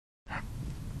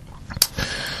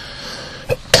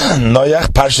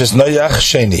Noach, Parshas Noach,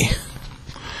 Sheni.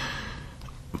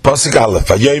 Pasuk Aleph.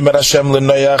 Vayomer Hashem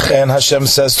leNoach, and Hashem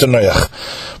says to Noach,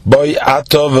 Boi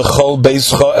ato v'chol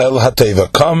beischa el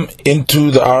hateva. Come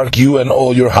into the ark, you and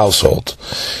all your household.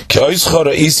 Ki oischa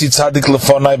re'isi tzadik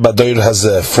lefonai badoir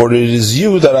hazeh. For it is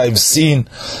you that I have seen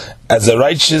as a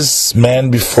righteous man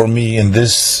before me in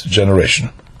this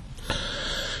generation.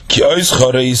 Ki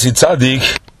oischa re'isi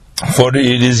tzadik. For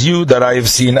it is you that I have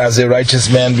seen as a righteous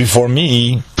man before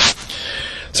me.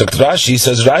 So Rashi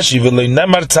says,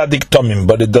 nemar tzadik tomim,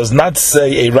 but it does not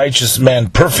say a righteous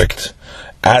man perfect,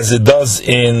 as it does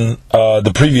in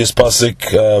the previous pasuk,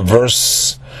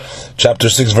 chapter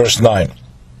 6, verse 9.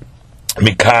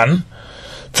 Mikan,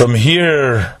 from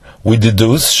here we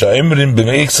deduce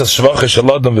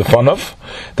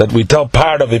that we tell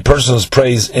part of a person's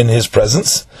praise in his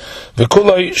presence,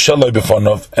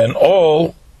 and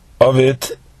all of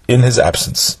it in his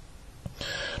absence.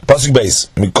 Pasuk base,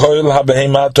 Mikoil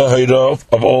habehema tahira,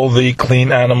 of all the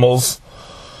clean animals,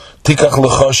 tikach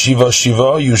lecha shiva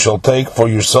shiva, you shall take for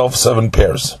yourself 7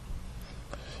 pairs.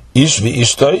 Ish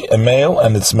v'ishtoi, a male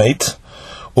and its mate.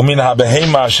 Umin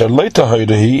habehema asher lo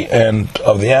tahirahi, and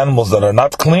of the animals that are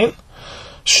not clean,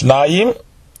 shnayim,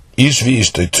 ish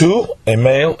v'ishtoi, 2, a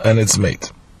male and its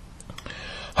mate.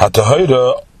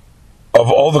 Hatahira, of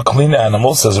all the clean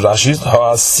animals, says Rashi,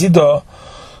 ha'asida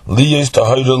liyos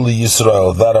tahira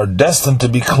liyisrael, that are destined to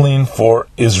be clean for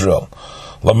Israel.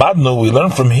 Lamadnu, we learn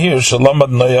from here,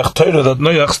 shalamad Noach Torah, that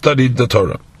Noach studied the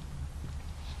Torah.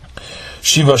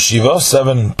 Shiva Shiva,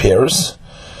 7 pairs,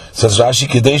 says Rashi,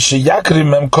 kidei sheyakrim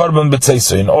mem korban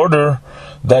b'tzeisa, in order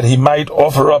that he might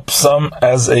offer up some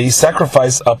as a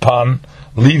sacrifice upon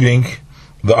leaving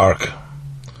the ark.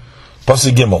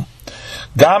 Pasuk Gimel.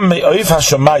 Gam me'oif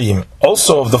hashamayim,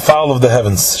 also of the fowl of the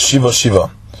heavens, Shiva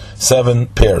Shiva, 7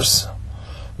 pairs.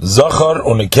 Zachar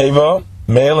unikeva,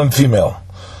 male and female.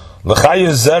 L'chaya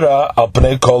zera al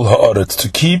pnei kol ha'aretz, to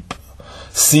keep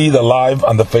seed alive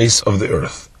on the face of the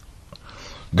earth.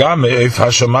 Gam me'oif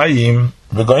hashamayim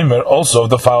v'goimer, also of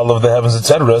the fowl of the heavens,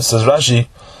 etc., says Rashi,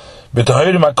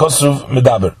 b'tahirim ha'kosuv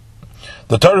medaber.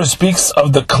 The Torah speaks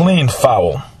of the clean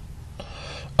fowl.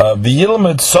 And we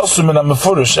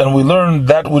learn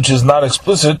that which is not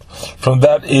explicit from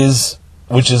that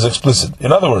which is explicit.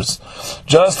 In other words,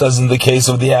 just as in the case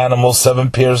of the animals 7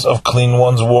 pairs of clean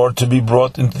ones were to be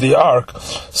brought into the ark,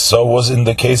 so was in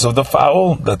the case of the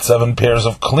fowl that 7 pairs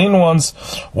of clean ones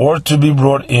were to be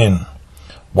brought in,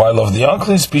 while of the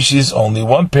unclean species only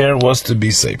 1 pair was to be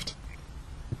saved.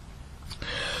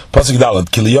 Pasuk Dalet,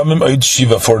 Kiliyomim oid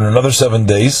shiva, for in another 7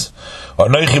 days, I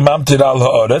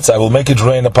will make it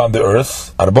rain upon the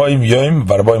earth, arboim yom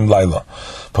varboim laila,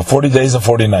 for 40 days and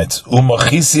 40 nights.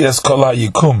 Umachisi es kol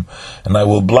hayikum, and I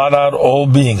will blot out all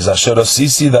beings, asher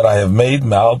asisi, that I have made,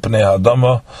 me'al pnei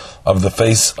hadama, of the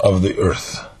face of the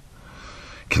earth.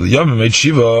 Kiliyomim oid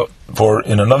shiva, for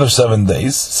in another 7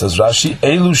 days, says Rashi,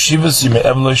 elu shivas yimei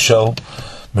evlo shel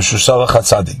Meshushalach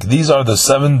HaTzadik. These are the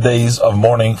 7 days of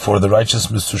mourning for the righteous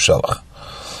Meshushalach.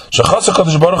 For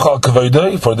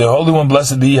the Holy One,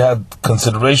 blessed be He, had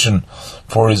consideration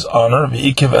for His honor, and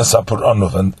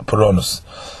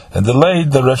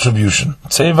delayed the retribution.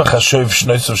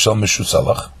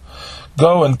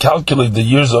 Go and calculate the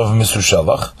years of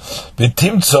Meshushalach,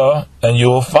 and you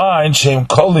will find Shem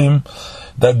Kolim,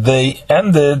 that they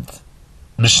ended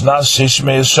in the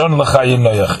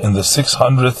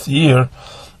 600th year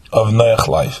of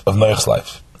Noach's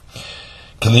life.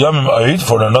 Kiliyomim oid,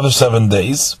 for another 7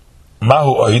 days.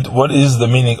 Mahu oid, what is the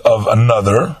meaning of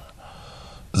another?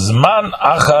 Zman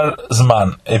achar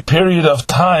zman, a period of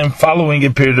time following a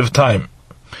period of time.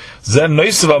 Zen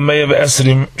noisav al me'av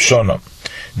esrim shona.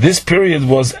 This period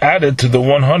was added to the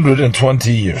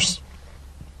 120 years.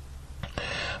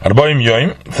 Arboim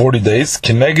yoim, 40 days,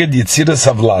 kineged yitziras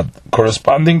havlad,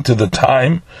 corresponding to the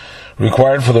time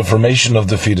required for the formation of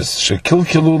the fetus.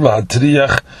 Shekilkilu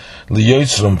lahatriyach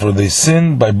liyotzrum, for they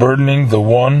sinned by burdening the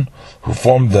one who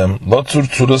formed them. Lotzur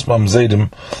tzuras mamzerim,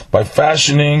 by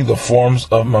fashioning the forms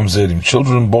of mamzerim,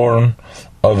 children born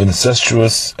of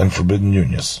incestuous and forbidden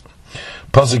unions.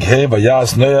 Pasuk He,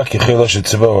 vayas Noach kechela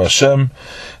shetzivah Hashem,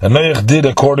 and Noach did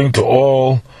according to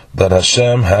all that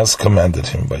Hashem has commanded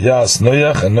him. Vayas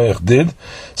Noach, and Noach did,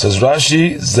 says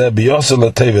Rashi, ze biyosel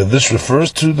lateva. This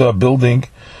refers to the building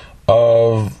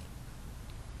of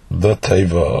the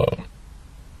Teva.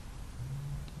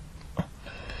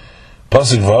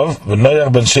 Pasuk Vav,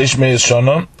 v'Noach ben 600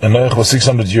 shana, and Noach was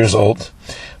 600 years old.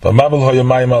 V'mabel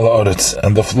hoyamayim al ha'aretz,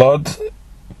 and the flood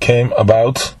came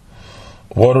about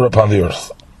water upon the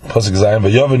earth. Pasuk Zayin,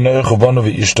 V'yovin Noach u'banav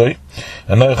v'ishtoi,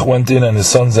 and Noach went in and his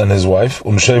sons and his wife,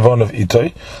 u'nshei of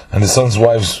itoi, and his sons'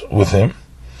 wives with him,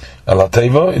 El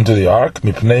HaTeva, into the ark,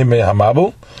 mipnei mei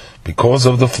hamabel, because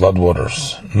of the flood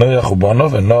waters. Noach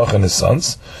u'banav, and Noach and his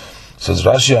sons. Says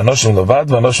Rashi, Anoshim levad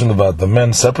v'anoshim levad, the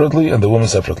men separately and the women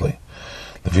separately.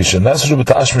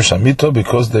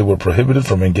 Because they were prohibited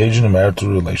from engaging in marital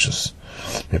relations.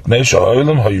 Since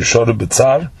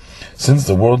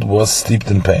the world was steeped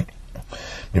in pain.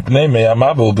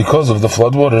 Because of the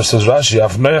flood waters, says Rashi,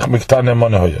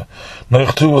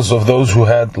 Noach too was of those who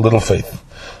had little faith.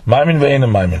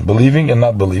 Believing and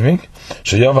not believing,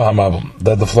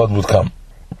 that the flood would come.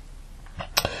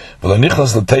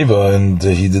 And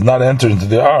he did not enter into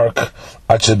the ark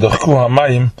until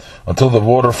the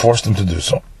water forced him to do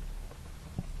so.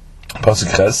 Pasuk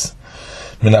Ches,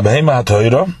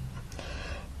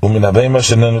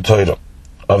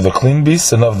 of the clean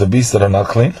beasts and of the beasts that are not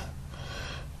clean,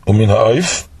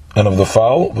 and of the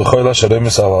fowl,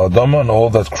 and all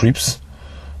that creeps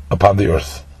upon the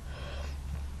earth.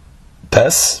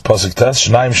 Tes, Pasuk Tes,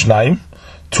 Shnaim,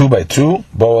 2 by 2,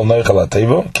 Boel Noach al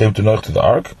HaTeva, came to Noach to the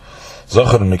ark,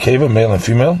 Zocher and Nekeva, male and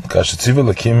female, Kashetziva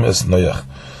Lakim es Noach,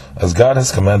 as God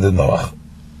has commanded Noach.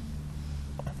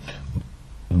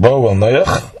 Boel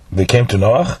Noach, they came to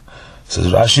Noach, says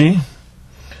Rashi,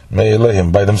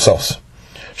 Me'elehim, by themselves.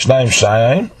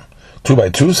 Shnaim, 2 by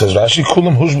 2, says Rashi,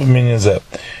 Kulam Hushb Minyan Zeh,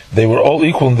 they were all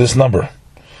equal in this number.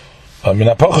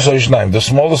 The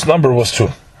smallest number was 2.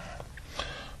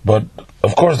 But,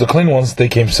 of course, the clean ones, they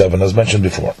came 7, as mentioned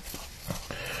before.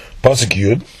 Pasuk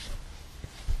Yud,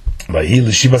 and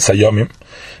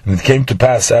it came to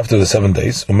pass after the 7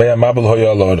 days, that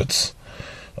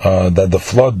the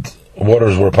flood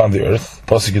waters were upon the earth.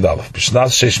 Pasuk Yud Aleph,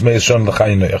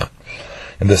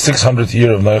 in the 600th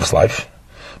year of Noach's life,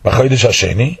 in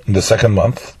the 2nd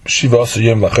month,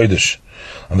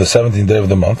 on the 17th day of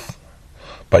the month,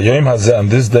 on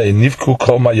this day, Nivku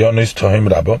kol mayonis tohim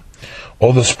rabba,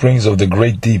 all the springs of the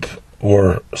great deep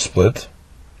were split,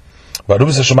 and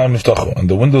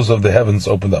the windows of the heavens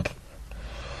opened up.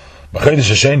 In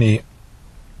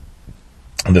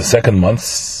the 2nd month,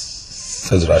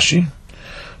 says Rashi,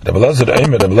 Rabbi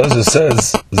Elazar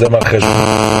says, Zemar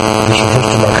Cheshvan. This refers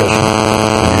to Mar Cheshvan.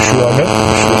 Yeshua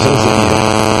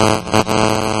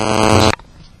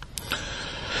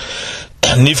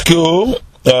says Nifku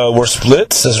were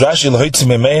split, says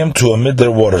Rashi, to omit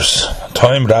their waters.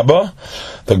 Toim Rabba,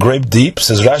 the great deep,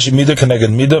 says Rashi, Mida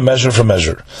Keneged Mida, measure for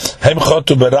measure.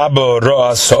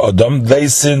 They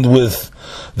sinned with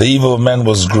the evil of men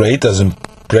was great, as in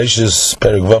gracious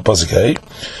Perek Vav Pasuk Hey.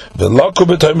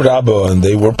 And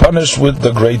they were punished with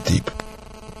the great deep.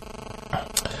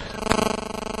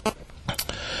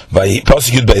 And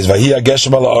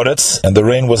the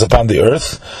rain was upon the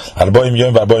earth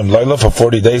for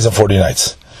 40 days and 40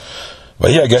 nights.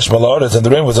 And the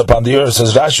rain was upon the earth,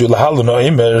 says Rashi,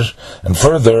 and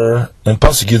further in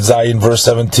Pasuk Yud Zayin verse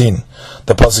 17,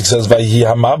 the Pasuk says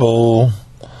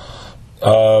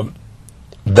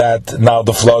that now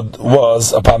the flood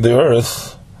was upon the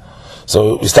earth.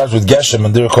 So he starts with Geshem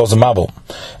and there he calls him Mabel.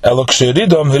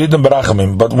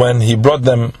 But when he brought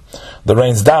them the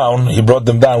rains down, he brought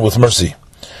them down with mercy.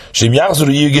 So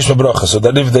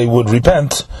that if they would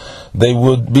repent, they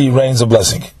would be rains of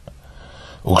blessing.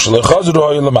 When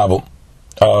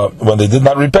they did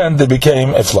not repent, they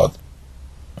became a flood.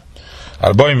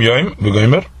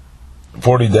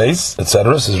 40 days,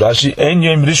 etc. Says Rashi,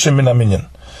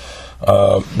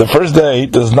 the first day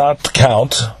does not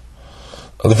count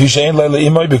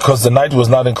because the night was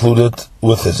not included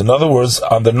with it. In other words,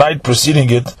 on the night preceding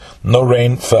it, no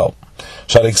rain fell.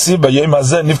 For it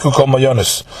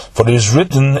is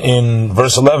written in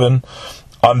verse 11,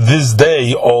 on this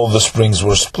day all the springs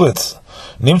were split.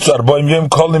 The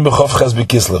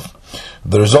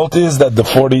result is that the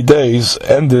 40 days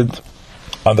ended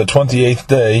on the 28th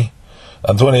day,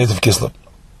 on 28th of Kislev.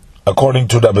 According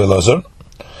to Rabbi Elazar,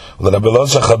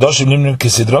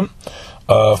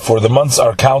 for the months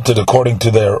are counted according to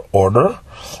their order.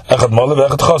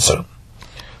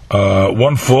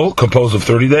 One full, composed of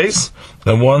 30 days,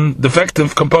 and one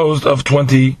defective, composed of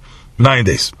 29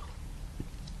 days.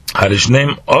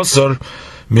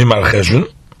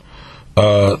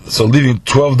 So leaving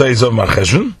 12 days of Mar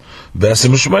Cheshvan,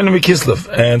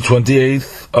 and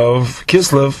 28th of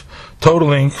Kislev,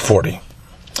 totaling 40.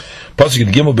 On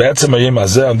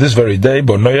this very day,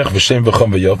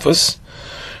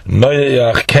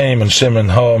 Noach came and Shem and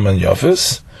Ham and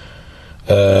Yafis,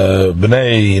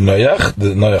 Bnei Noach,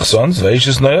 the Noach's sons,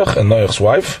 Vaishis Noach and Noach's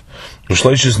wife,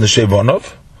 Ushleishis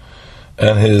Neshevonov,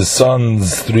 and his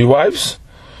sons' 3 wives,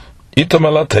 Itam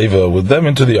ala teva, with them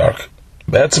into the ark.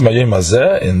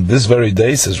 In this very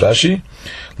day, says Rashi,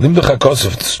 Limdach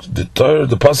HaKosov,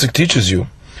 the pasuk teaches you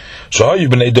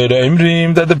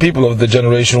that the people of the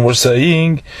generation were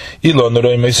saying,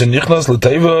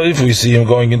 if we see him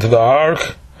going into the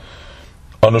ark,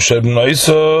 we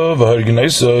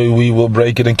will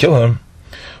break it and kill him.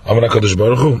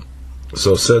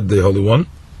 So said the Holy One,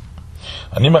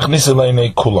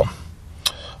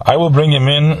 I will bring him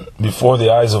in before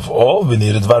the eyes of all, and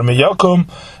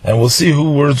we'll see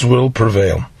who words will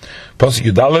prevail.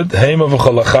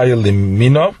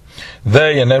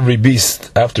 They and every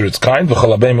beast after its kind,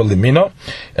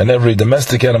 and every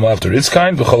domestic animal after its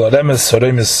kind,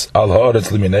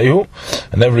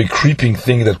 and every creeping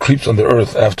thing that creeps on the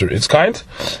earth after its kind,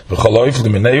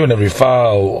 and every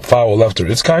fowl after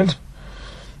its kind,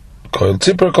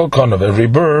 of every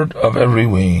bird of every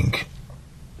wing.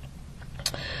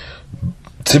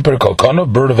 Tzipper kolkano,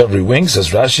 bird of every wing,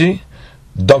 says Rashi,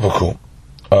 davaku.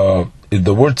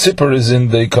 The word tzipper is in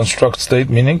the construct state,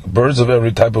 meaning birds of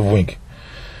every type of wing.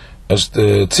 As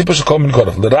the tzipper shekol min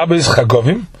korav, l'rabbeis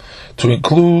chagovim, to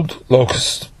include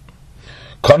locusts.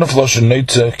 Kanaf loshen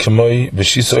neitze kemoi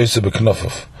v'shisa oise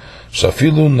beknofov.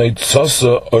 Shafilu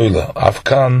neitzasa oile.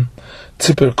 Afkan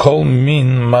tzipper kol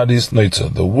min maris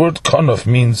neitze. The word kanaf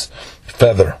means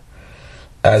feather,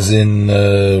 as in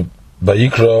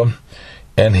Vayikra,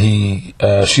 and he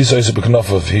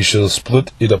he shall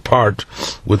split it apart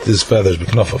with his feathers,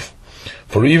 b'knofov.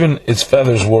 For even its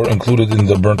feathers were included in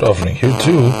the burnt offering. Here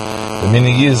too, the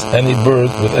meaning is any bird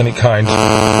with any kind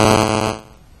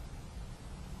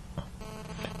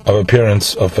of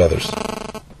appearance of feathers.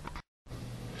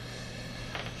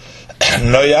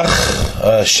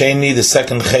 Noach, Sheni, the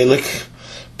second chelik,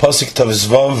 Posik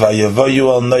Tavizvav, Vayavoyu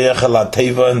al Noach al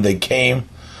Teva, and they came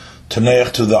to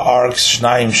Noach, to the arks,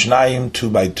 Shnayim, 2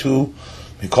 by 2,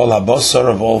 we call habosar,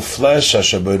 of all flesh,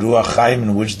 Asher beruach chaim,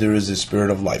 in which there is a spirit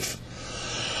of life.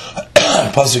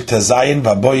 Pasuk Tezayin,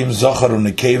 Vaboyim zochar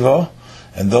u'nekeva,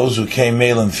 and those who came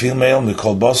male and female, we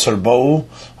call bosar bo'u,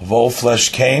 of all flesh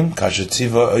came,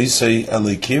 kashetziva oisei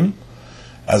elikim,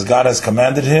 as God has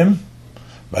commanded him,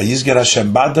 Vayizger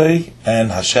Hashem badei,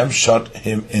 and Hashem shut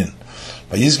him in.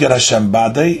 Vayizger Hashem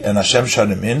badei, and Hashem shut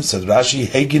him in, says Rashi,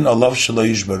 Hegin olav shelo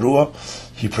yishbarua,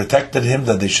 he protected him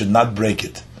that they should not break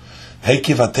it.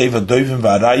 Hekiv hateva doivim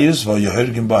v'arayus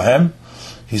v'yohergim bahem,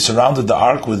 he surrounded the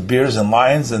ark with bears and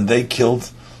lions, and they killed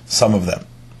some of them.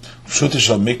 Pshuti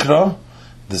shel mikra,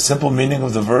 the simple meaning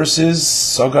of the verse is,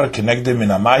 Sogar kenegdem min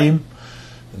hamayim,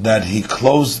 that he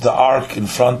closed the ark in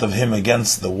front of him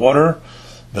against the water,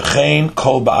 V'chein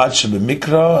kol ba'ad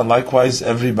shebemikra, and likewise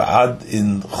every ba'ad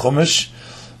in Chumash,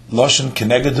 Loshen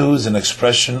Kenegadu is an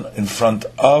expression in front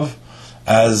of,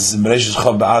 as Mereshus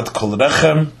Cha ba'ad kol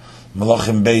rechem,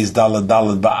 Melachim Beis Dalad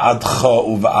Dalad ba'ad Cha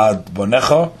u'ba'ad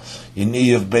bonecha, in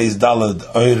Iyov Beis Dalad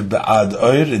oir ba'ad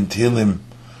oir, in Tehillim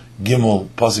Gimel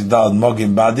Pasuk Dalad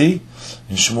Mogim Badi,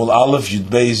 in Shmuel Aleph Yud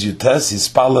Beis Yutes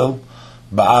Yispalel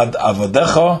ba'ad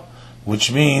avadecha,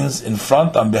 which means in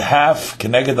front, on behalf,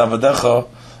 Keneged avadecha,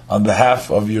 on behalf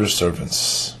of your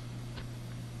servants.